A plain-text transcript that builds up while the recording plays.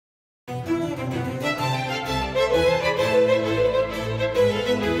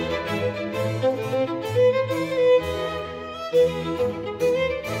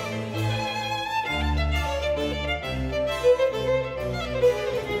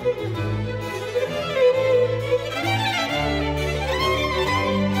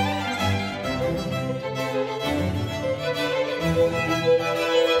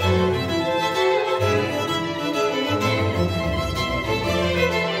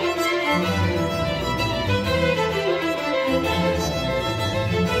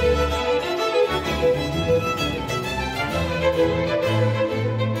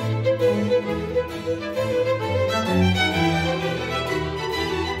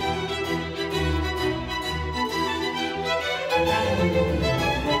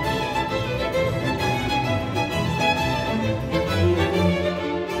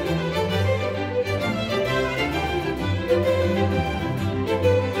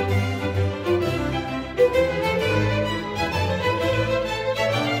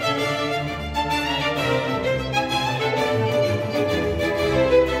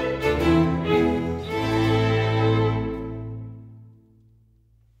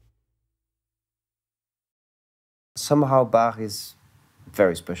Somehow Bach is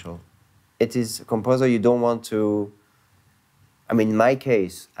very special. It is a composer you don't want to... I mean, in my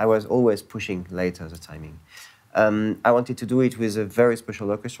case, I was always pushing later the timing. I wanted to do it with a very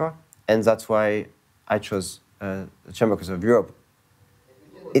special orchestra, and that's why I chose the Chamber Orchestra of Europe.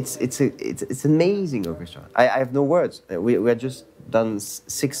 It's an amazing orchestra. I have no words. We had just done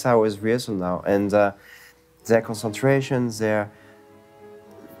 6 hours rehearsal now, and their concentration, their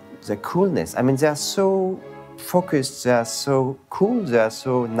coolness. I mean, they are so focused, they are so cool, they are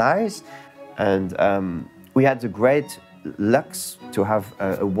so nice, and we had the great luck to have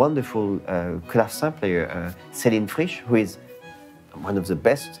a wonderful clavecin player, Céline Frisch, who is one of the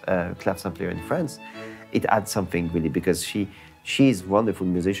best clavecin players in France. It adds something really, because she is a wonderful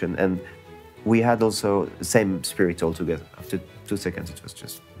musician, and we had also the same spirit altogether. After 2 seconds, it was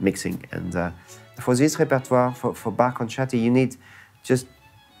just mixing. And for this repertoire, for Bach concerti, you need just...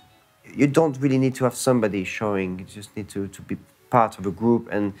 You don't really need to have somebody showing, you just need to be part of a group,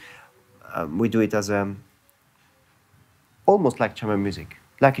 and we do it as almost like chamber music,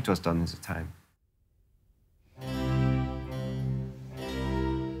 like it was done at the time.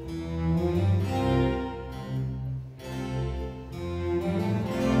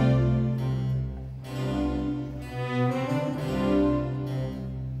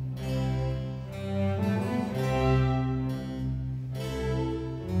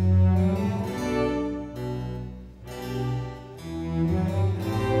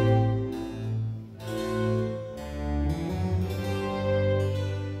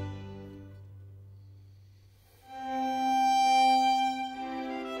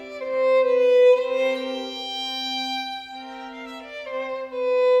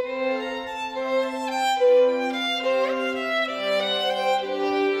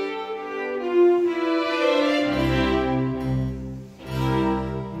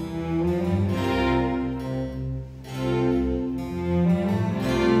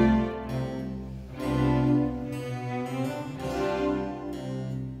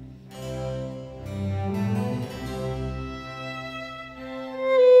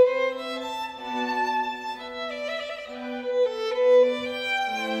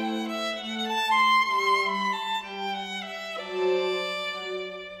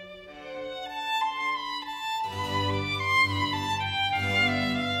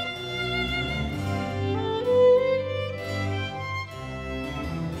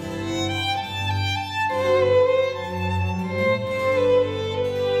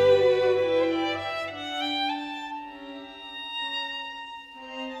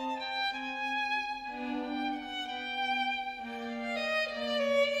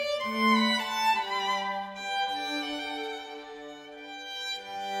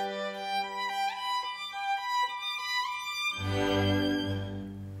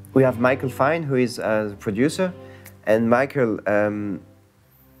 We have Michael Fine, who is the producer, and Michael and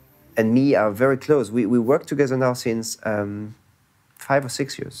me are very close. We work together now since 5 or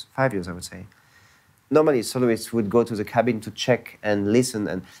 6 years, 5 years I would say. Normally soloists would go to the cabin to check and listen,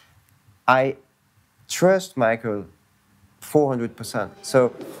 and I trust Michael 400%.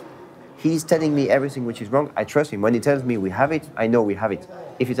 So he's telling me everything which is wrong, I trust him. When he tells me we have it, I know we have it.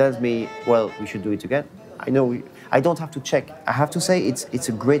 If he tells me, well, we should do it again, I know I don't have to check. I have to say it's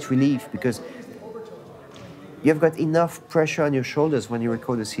a great relief, because you've got enough pressure on your shoulders when you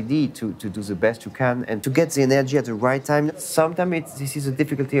record a CD to do the best you can and to get the energy at the right time. Sometimes this is a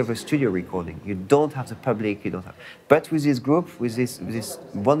difficulty of a studio recording. You don't have the public, you don't have... But with this group, with this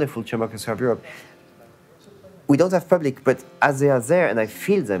wonderful Chamber Orchestra of Europe, we don't have public, but as they are there and I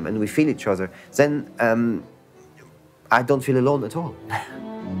feel them and we feel each other, then I don't feel alone at all.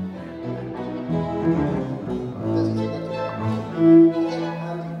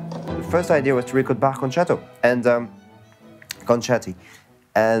 The first idea was to record Bach concerto and concerti.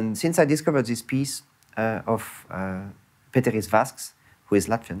 And since I discovered this piece of Peteris Vasks, who is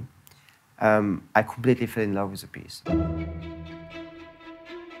Latvian, I completely fell in love with the piece.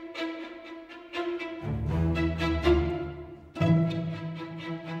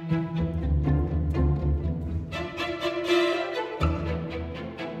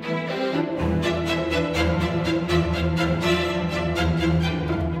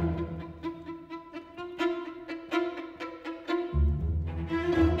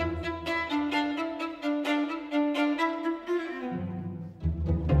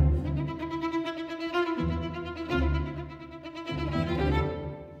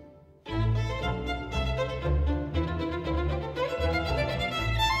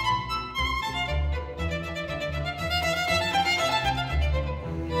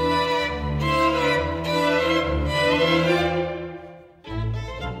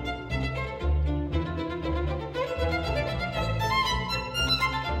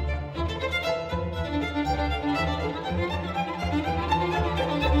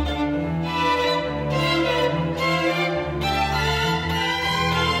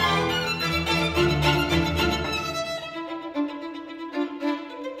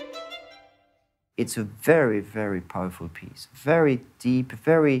 it's a very, very powerful piece. Very deep,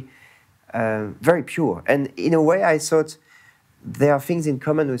 very, very pure. And in a way, I thought there are things in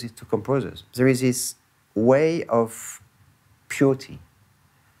common with these two composers. There is this way of purity,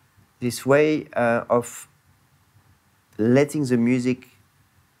 this way of letting the music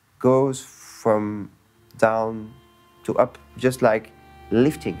goes from down to up, just like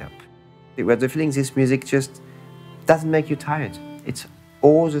lifting up. Where the feeling this music just doesn't make you tired. It's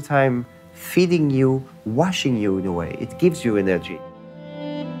all the time feeding you, washing you in a way. It gives you energy.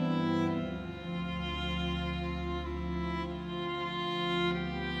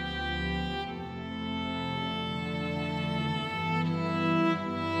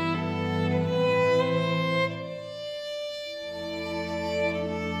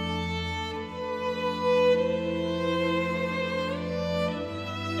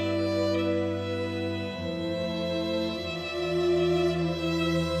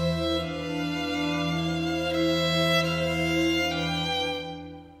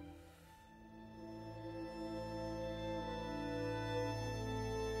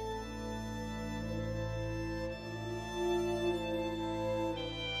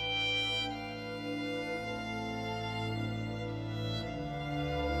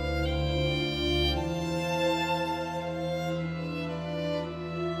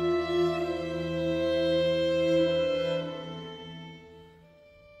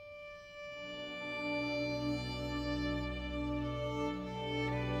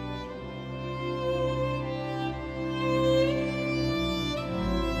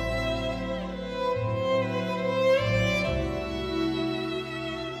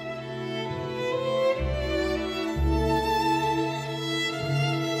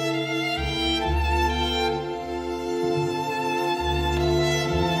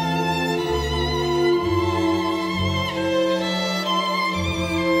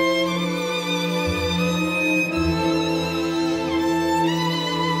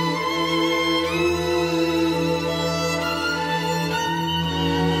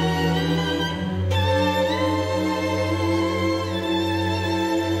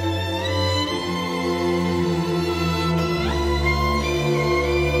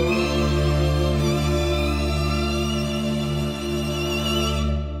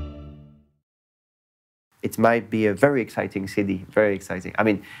 It might be a very exciting CD, very exciting. I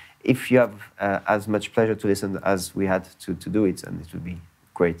mean, if you have as much pleasure to listen as we had to do it, then it would be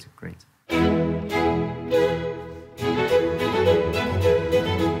great, great.